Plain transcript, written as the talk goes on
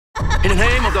In the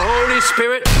name of the Holy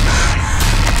Spirit.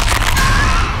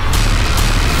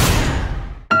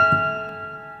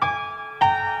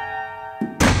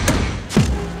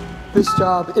 This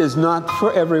job is not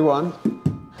for everyone.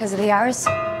 Because of the hours?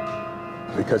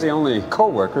 Because the only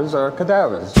co-workers are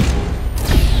cadavers.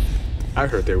 I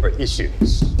heard there were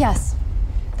issues. Yes,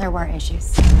 there were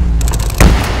issues.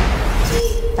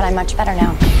 But I'm much better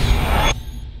now.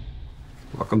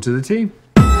 Welcome to the team.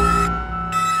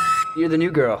 You're the new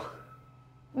girl.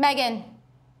 Megan.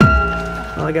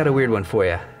 Well, I got a weird one for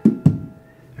you.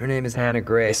 Her name is Hannah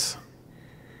Grace.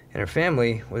 And her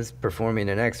family was performing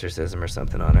an exorcism or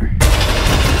something on her.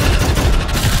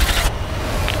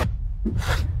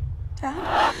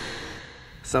 Dad?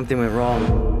 Something went wrong.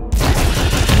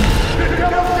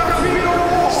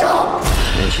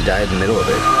 And she died in the middle of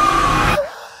it.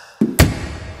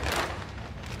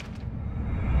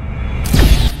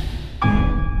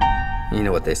 You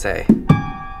know what they say.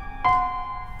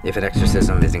 If an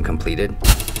exorcism isn't completed,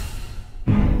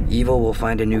 evil will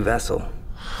find a new vessel.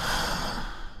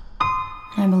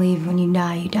 I believe when you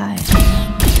die, you die.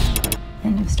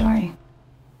 End of story.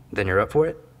 Then you're up for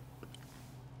it?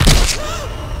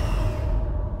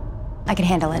 I can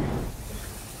handle it.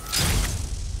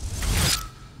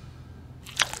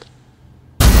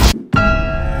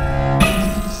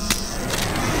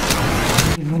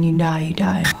 When you die, you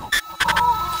die.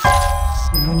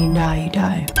 When you die, you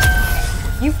die.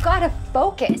 You've got to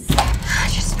focus.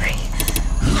 Just breathe.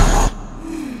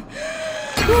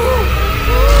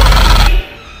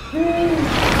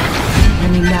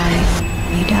 When you die,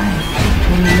 you die.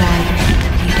 When you die,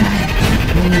 you die.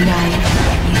 When you die.